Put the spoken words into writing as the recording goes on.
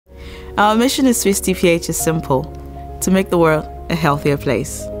Our mission at Swiss TPH is simple: to make the world a healthier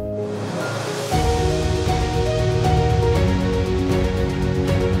place.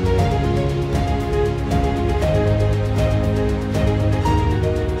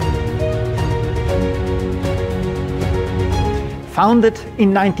 Founded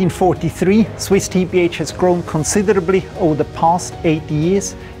in 1943, Swiss TPH has grown considerably over the past 80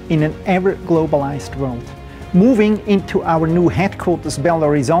 years in an ever-globalized world. Moving into our new headquarters, Belo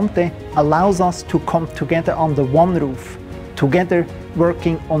Horizonte, allows us to come together under one roof, together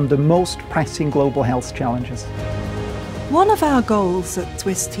working on the most pressing global health challenges. One of our goals at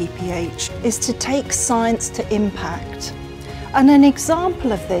Swiss TPH is to take science to impact. And an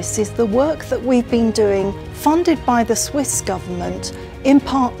example of this is the work that we've been doing, funded by the Swiss government in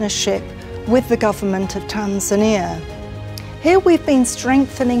partnership with the government of Tanzania. Here we've been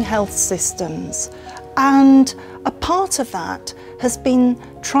strengthening health systems, and a part of that has been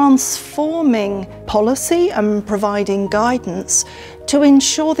transforming policy and providing guidance to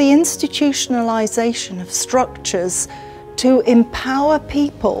ensure the institutionalization of structures to empower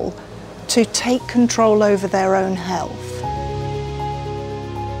people to take control over their own health.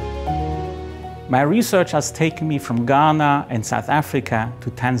 My research has taken me from Ghana and South Africa to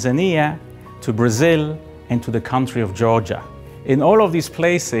Tanzania, to Brazil, and to the country of Georgia. In all of these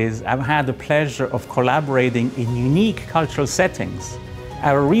places, I've had the pleasure of collaborating in unique cultural settings.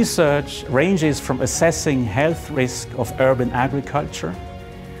 Our research ranges from assessing health risk of urban agriculture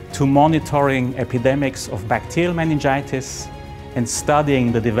to monitoring epidemics of bacterial meningitis and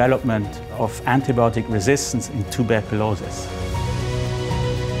studying the development of antibiotic resistance in tuberculosis.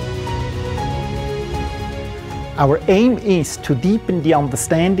 Our aim is to deepen the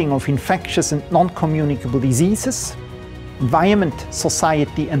understanding of infectious and non-communicable diseases, environment,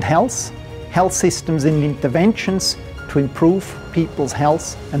 society and health, health systems and interventions to improve people's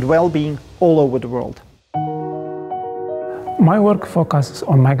health and well-being all over the world. My work focuses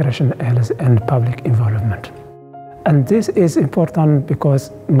on migration health and public involvement. And this is important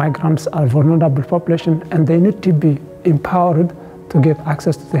because migrants are a vulnerable population and they need to be empowered to get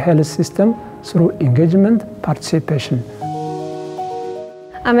access to the health system through engagement, participation.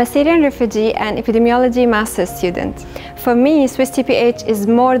 I'm a Syrian refugee and epidemiology master's student. For me, Swiss TPH is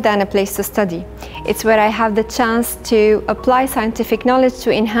more than a place to study. It's where I have the chance to apply scientific knowledge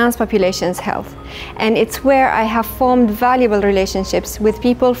to enhance population's health. And it's where I have formed valuable relationships with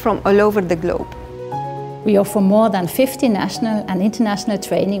people from all over the globe. We offer more than 50 national and international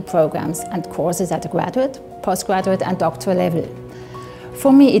training programs and courses at the graduate, postgraduate and doctoral level.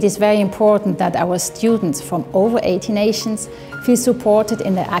 For me, it is very important that our students from over 80 nations feel supported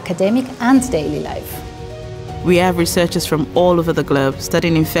in their academic and daily life. We have researchers from all over the globe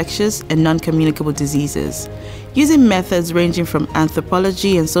studying infectious and non-communicable diseases, using methods ranging from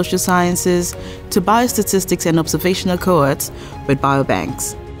anthropology and social sciences to biostatistics and observational cohorts with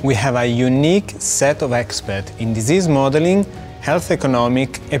biobanks. We have a unique set of experts in disease modeling, health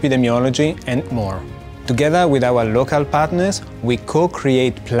economic, epidemiology and more. Together with our local partners, we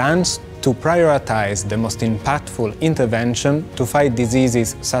co-create plans to prioritize the most impactful intervention to fight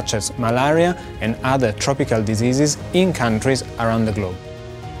diseases such as malaria and other tropical diseases in countries around the globe.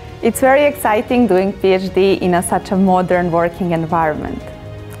 It's very exciting doing PhD in such a modern working environment.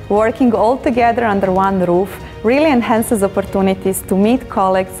 Working all together under one roof really enhances opportunities to meet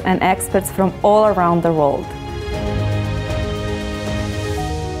colleagues and experts from all around the world.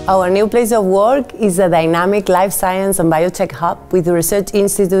 Our new place of work is a dynamic life science and biotech hub with research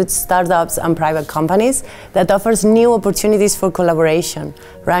institutes, startups and private companies that offers new opportunities for collaboration.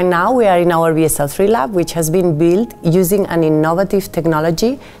 Right now we are in our BSL-3 lab, which has been built using an innovative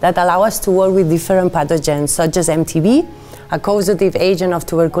technology that allows us to work with different pathogens such as MTB, a causative agent of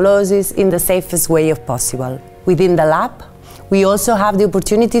tuberculosis, in the safest way possible. Within the lab, we also have the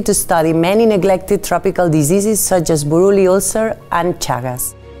opportunity to study many neglected tropical diseases such as Buruli ulcer and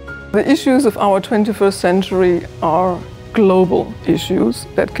Chagas. The issues of our 21st century are global issues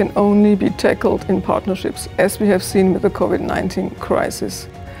that can only be tackled in partnerships, as we have seen with the COVID-19 crisis.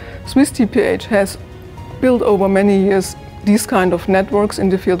 Swiss TPH has built over many years these kind of networks in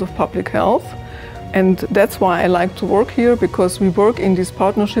the field of public health, and that's why I like to work here, because we work in these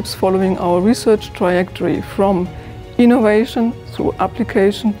partnerships following our research trajectory from innovation through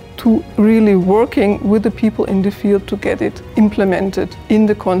application to really working with the people in the field to get it implemented in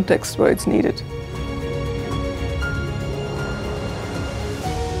the context where it's needed.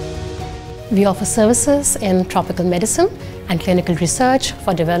 We offer services in tropical medicine and clinical research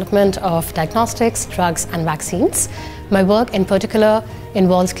for development of diagnostics, drugs and vaccines. My work in particular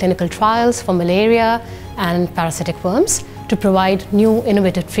involves clinical trials for malaria and parasitic worms to provide new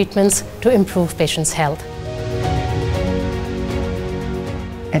innovative treatments to improve patients' health.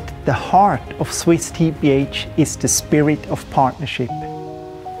 At the heart of Swiss TPH is the spirit of partnership.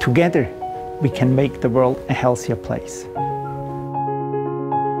 Together, we can make the world a healthier place.